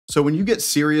So when you get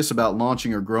serious about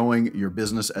launching or growing your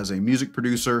business as a music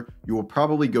producer, you will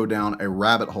probably go down a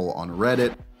rabbit hole on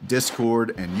Reddit,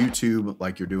 Discord, and YouTube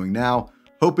like you're doing now,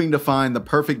 hoping to find the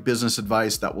perfect business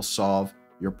advice that will solve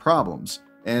your problems.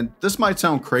 And this might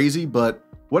sound crazy, but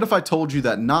what if I told you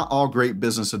that not all great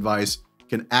business advice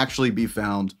can actually be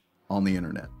found on the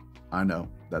internet? I know,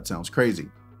 that sounds crazy.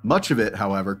 Much of it,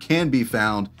 however, can be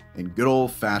found in good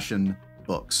old-fashioned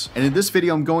books. And in this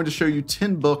video, I'm going to show you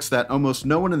 10 books that almost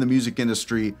no one in the music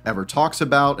industry ever talks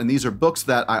about, and these are books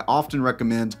that I often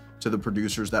recommend to the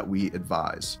producers that we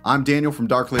advise. I'm Daniel from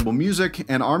Dark Label Music,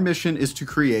 and our mission is to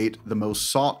create the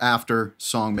most sought-after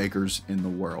songmakers in the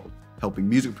world, helping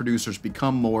music producers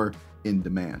become more in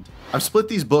demand. I've split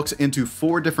these books into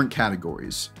 4 different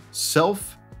categories: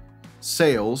 self,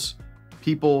 sales,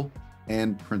 people,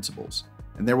 and principles.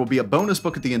 And there will be a bonus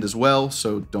book at the end as well,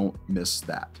 so don't miss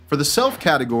that. For the self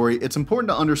category, it's important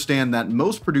to understand that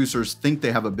most producers think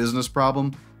they have a business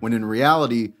problem, when in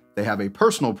reality, they have a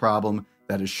personal problem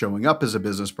that is showing up as a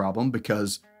business problem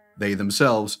because they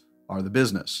themselves are the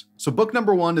business. So book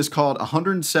number 1 is called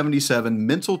 177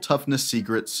 Mental Toughness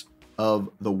Secrets of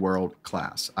the World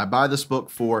Class. I buy this book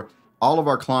for all of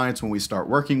our clients when we start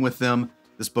working with them.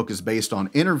 This book is based on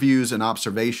interviews and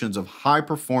observations of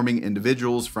high-performing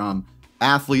individuals, from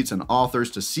athletes and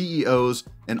authors to CEOs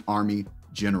and Army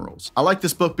generals. I like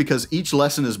this book because each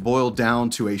lesson is boiled down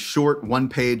to a short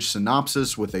 1-page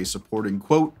synopsis with a supporting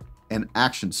quote and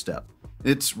action step.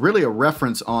 It's really a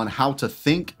reference on how to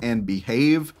think and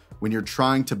behave when you're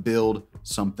trying to build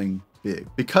something big.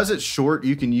 Because it's short,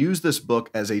 you can use this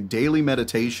book as a daily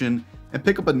meditation and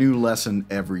pick up a new lesson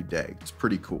every day. It's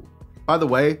pretty cool. By the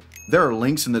way, there are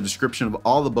links in the description of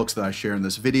all the books that I share in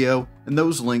this video, and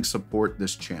those links support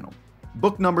this channel.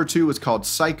 Book number 2 is called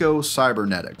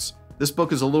Psycho-Cybernetics. This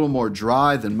book is a little more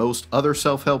dry than most other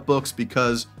self-help books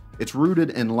because it's rooted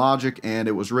in logic and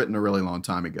it was written a really long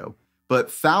time ago. But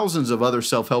thousands of other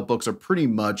self-help books are pretty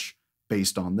much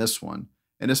based on this one.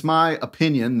 And it's my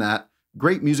opinion that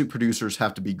great music producers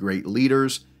have to be great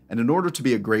leaders, and in order to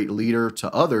be a great leader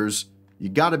to others, you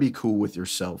gotta be cool with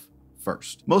yourself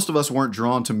first. Most of us weren't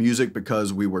drawn to music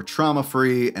because we were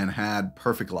trauma-free and had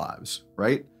perfect lives,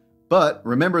 right? But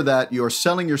remember that you're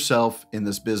selling yourself in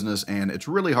this business, and it's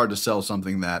really hard to sell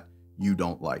something that you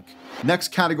don't like. Next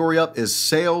category up is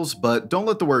sales, but don't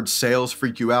let the word sales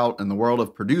freak you out. In the world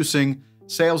of producing,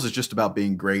 sales is just about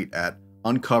being great at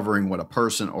uncovering what a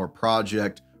person or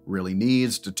project really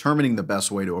needs, determining the best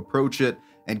way to approach it,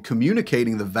 and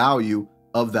communicating the value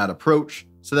of that approach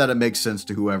so that it makes sense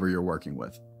to whoever you're working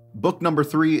with. Book number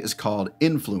 3 is called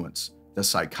Influence: The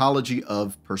Psychology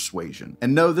of Persuasion.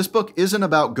 And no, this book isn't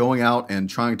about going out and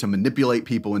trying to manipulate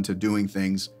people into doing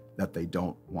things that they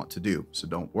don't want to do, so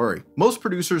don't worry. Most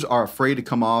producers are afraid to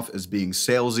come off as being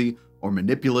salesy or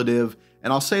manipulative,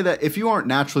 and I'll say that if you aren't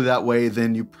naturally that way,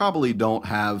 then you probably don't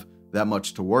have that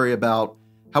much to worry about.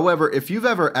 However, if you've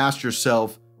ever asked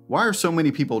yourself, why are so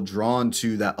many people drawn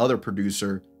to that other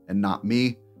producer and not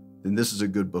me? Then this is a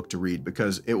good book to read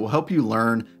because it will help you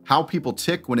learn how people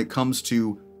tick when it comes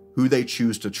to who they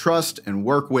choose to trust and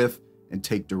work with and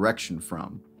take direction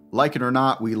from. Like it or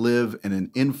not, we live in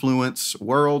an influence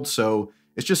world, so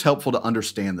it's just helpful to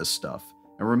understand this stuff.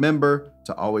 And remember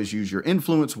to always use your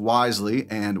influence wisely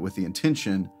and with the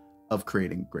intention of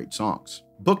creating great songs.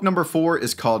 Book number 4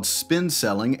 is called Spin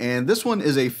Selling, and this one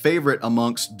is a favorite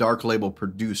amongst dark label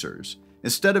producers.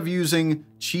 Instead of using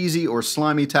cheesy or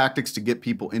slimy tactics to get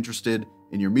people interested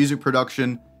in your music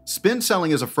production, spin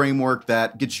selling is a framework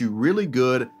that gets you really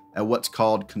good at what's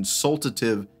called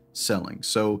consultative selling.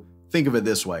 So think of it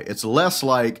this way. It's less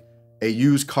like a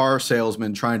used car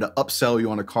salesman trying to upsell you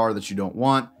on a car that you don't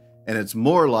want, and it's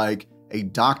more like a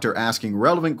doctor asking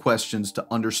relevant questions to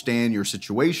understand your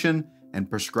situation and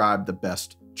prescribe the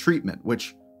best treatment,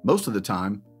 which most of the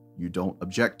time you don't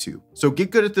object to. So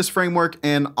get good at this framework,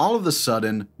 and all of a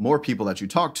sudden, more people that you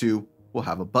talk to will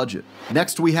have a budget.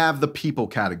 Next, we have the people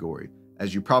category.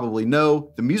 As you probably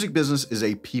know, the music business is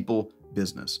a people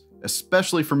business,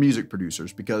 especially for music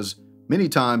producers, because many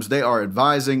times they are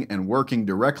advising and working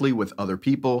directly with other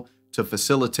people to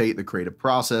facilitate the creative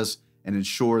process and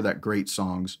ensure that great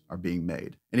songs are being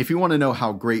made. And if you want to know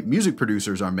how great music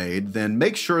producers are made, then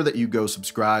make sure that you go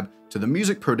subscribe to the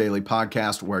Music Pro Daily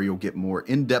podcast, where you'll get more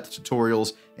in-depth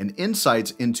tutorials and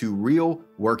insights into real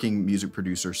working music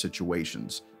producer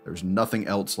situations. There's nothing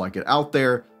else like it out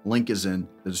there. Link is in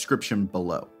the description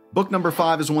below. Book number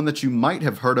 5 is one that you might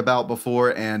have heard about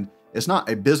before, and it's not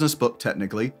a business book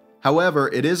technically. However,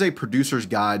 it is a producer's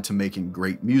guide to making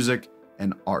great music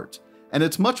and art. And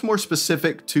it's much more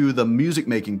specific to the music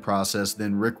making process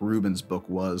than Rick Rubin's book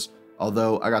was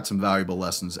although I got some valuable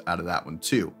lessons out of that one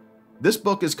too. This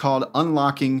book is called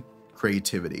Unlocking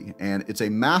Creativity, and it's a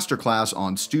masterclass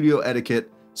on studio etiquette,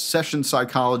 session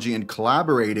psychology, and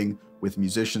collaborating with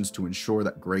musicians to ensure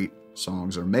that great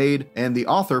songs are made. And the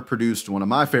author produced one of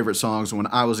my favorite songs when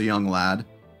I was a young lad,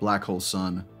 Black Hole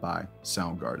Sun by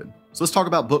Soundgarden. So let's talk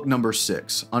about book number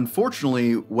 6.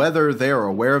 Unfortunately, whether they are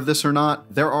aware of this or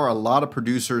not, there are a lot of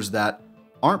producers that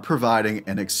aren't providing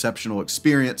an exceptional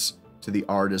experience to the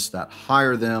artists that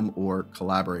hire them or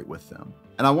collaborate with them.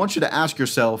 And I want you to ask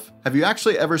yourself, have you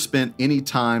actually ever spent any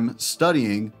time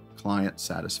studying client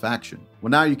satisfaction?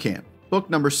 Well, now you can. Book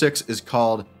number 6 is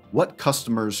called What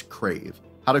Customers Crave: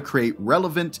 How to Create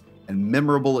Relevant and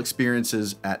Memorable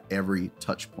Experiences at Every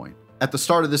Touch Point. At the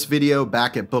start of this video,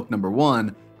 back at book number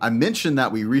 1, I mentioned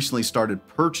that we recently started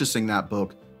purchasing that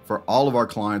book for all of our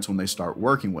clients when they start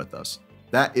working with us.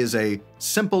 That is a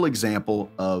simple example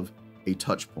of a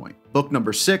touch point. Book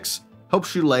number 6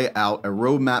 helps you lay out a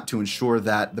roadmap to ensure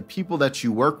that the people that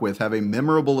you work with have a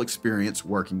memorable experience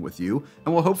working with you,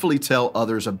 and will hopefully tell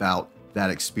others about that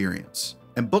experience.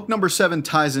 And book number 7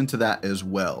 ties into that as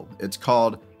well. It's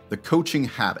called The Coaching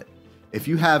Habit. If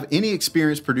you have any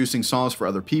experience producing songs for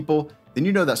other people, then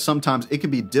you know that sometimes it can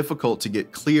be difficult to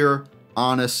get clear,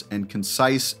 honest, and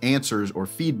concise answers or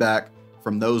feedback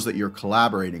from those that you're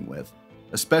collaborating with,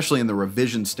 especially in the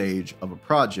revision stage of a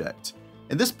project.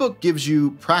 And this book gives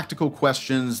you practical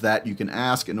questions that you can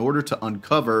ask in order to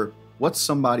uncover what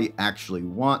somebody actually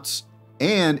wants,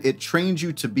 and it trains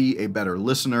you to be a better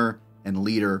listener and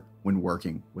leader when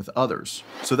working with others.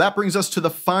 So that brings us to the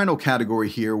final category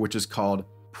here, which is called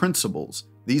principles.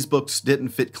 These books didn't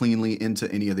fit cleanly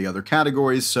into any of the other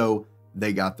categories, so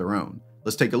they got their own.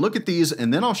 Let's take a look at these,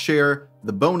 and then I'll share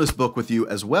the bonus book with you,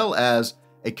 as well as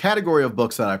a category of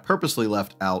books that I purposely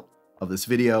left out of this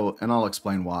video, and I'll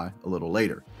explain why a little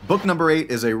later. Book number 8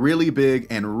 is a really big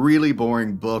and really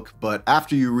boring book, but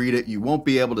after you read it, you won't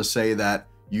be able to say that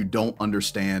you don't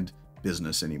understand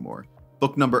business anymore.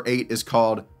 Book number 8 is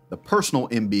called The Personal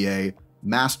MBA: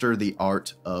 Master the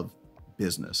Art of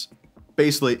Business.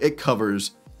 Basically, it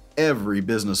covers every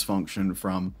business function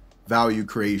from value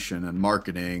creation and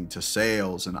marketing to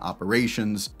sales and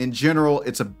operations. In general,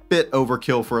 it's a bit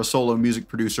overkill for a solo music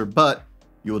producer, but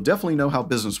you will definitely know how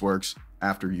business works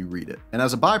after you read it. And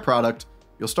as a byproduct,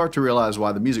 you'll start to realize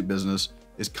why the music business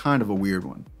is kind of a weird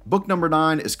one. Book number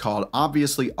 9 is called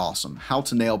Obviously Awesome: How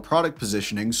to Nail Product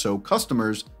Positioning So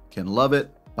Customers Can Love It,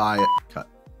 Buy It, Cut.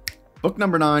 Book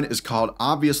number 9 is called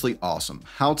Obviously Awesome: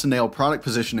 How to Nail Product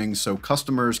Positioning So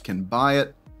Customers Can Buy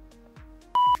It.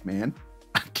 Man,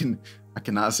 I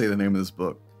cannot say the name of this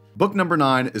book. Book number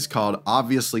 9 is called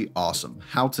Obviously Awesome: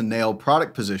 How to Nail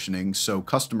Product Positioning So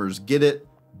Customers Get It,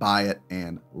 Buy It,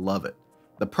 and Love It.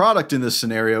 The product in this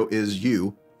scenario is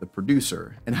you, the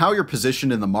producer, and how you're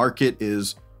positioned in the market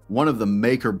is one of the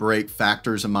make or break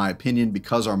factors, in my opinion,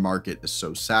 because our market is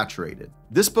so saturated.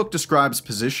 This book describes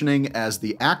positioning as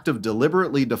the act of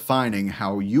deliberately defining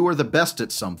how you are the best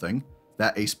at something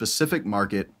that a specific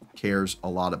market cares a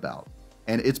lot about.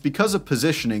 And it's because of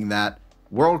positioning that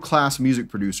world-class music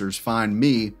producers find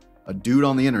me, a dude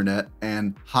on the internet,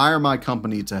 and hire my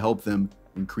company to help them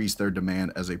increase their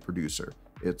demand as a producer.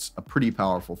 It's a pretty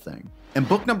powerful thing. And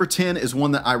book number 10 is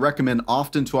one that I recommend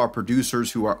often to our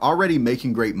producers who are already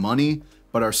making great money,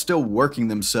 but are still working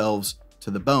themselves to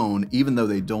the bone, even though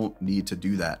they don't need to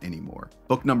do that anymore.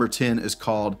 Book number 10 is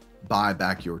called Buy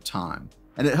Back Your Time.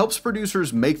 And it helps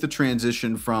producers make the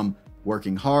transition from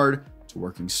working hard to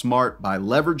working smart by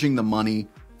leveraging the money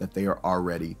that they are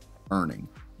already earning.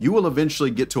 You will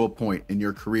eventually get to a point in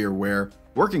your career where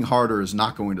working harder is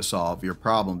not going to solve your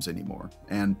problems anymore.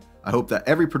 And I hope that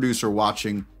every producer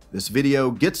watching this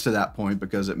video gets to that point,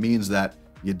 because it means that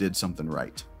you did something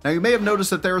right. Now, you may have noticed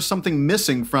that there is something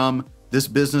missing from this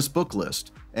business book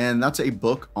list, and that's a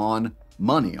book on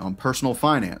money, on personal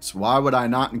finance. Why would I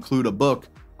not include a book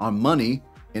on money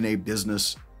in a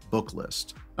business book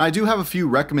list? I do have a few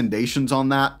recommendations on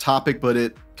that topic, but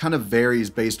it kind of varies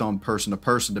based on person to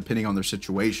person depending on their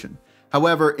situation.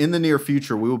 However, in the near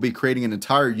future, we will be creating an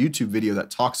entire YouTube video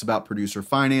that talks about producer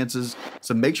finances,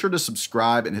 so make sure to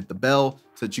subscribe and hit the bell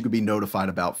so that you can be notified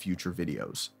about future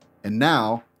videos. And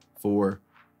now for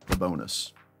the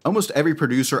bonus. Almost every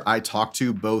producer I talk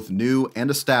to, both new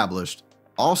and established,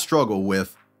 all struggle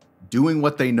with doing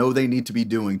what they know they need to be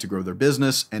doing to grow their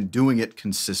business and doing it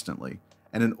consistently.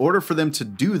 And in order for them to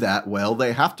do that well,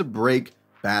 they have to break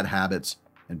bad habits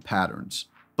and patterns.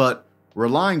 But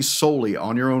relying solely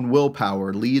on your own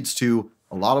willpower leads to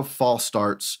a lot of false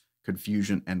starts,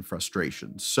 confusion, and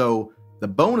frustration. So the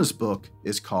bonus book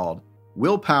is called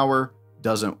Willpower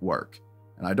Doesn't Work.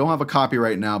 And I don't have a copy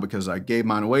right now because I gave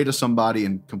mine away to somebody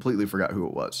and completely forgot who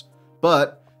it was.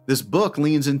 But this book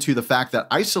leans into the fact that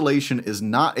isolation is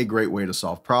not a great way to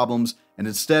solve problems, and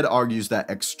instead argues that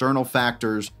external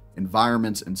factors,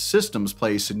 environments, and systems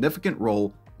play a significant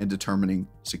role in determining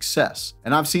success.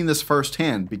 And I've seen this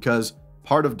firsthand because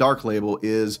part of Dark Label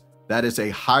is that it's a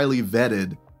highly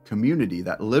vetted community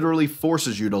that literally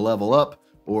forces you to level up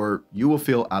or you will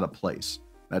feel out of place.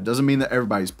 That doesn't mean that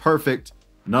everybody's perfect.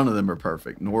 None of them are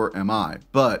perfect, nor am I.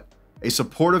 But a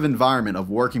supportive environment of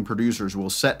working producers will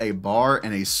set a bar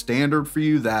and a standard for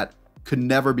you that could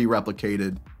never be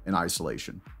replicated in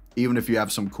isolation, even if you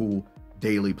have some cool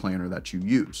daily planner that you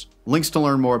use. Links to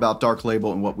learn more about Dark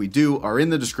Label and what we do are in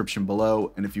the description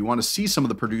below. And if you want to see some of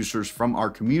the producers from our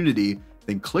community,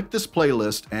 then click this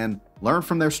playlist and learn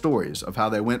from their stories of how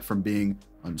they went from being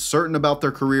uncertain about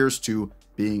their careers to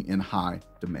being in high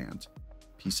demand.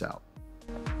 Peace out.